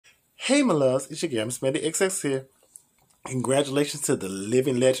Hey, my loves, it's your girl, Miss Mandy XX here. Congratulations to the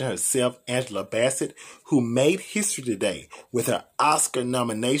living legend herself, Angela Bassett, who made history today with her Oscar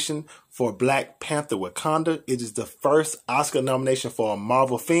nomination for Black Panther Wakanda. It is the first Oscar nomination for a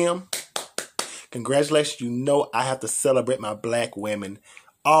Marvel film. Congratulations. You know I have to celebrate my black women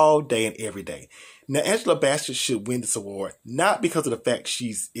all day and every day. Now, Angela Bassett should win this award, not because of the fact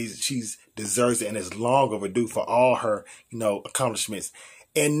she's deserves it and is long overdue for all her, accomplishments,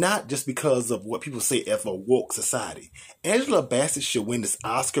 and not just because of what people say as a woke society. Angela Bassett should win this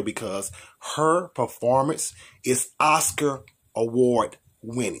Oscar because her performance is Oscar award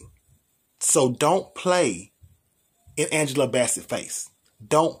winning. So don't play in Angela Bassett's face.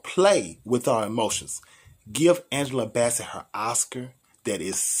 Don't play with our emotions. Give Angela Bassett her Oscar that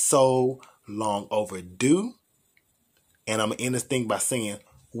is so long overdue. And I'm going to end this thing by saying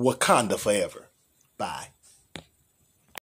Wakanda forever. Bye.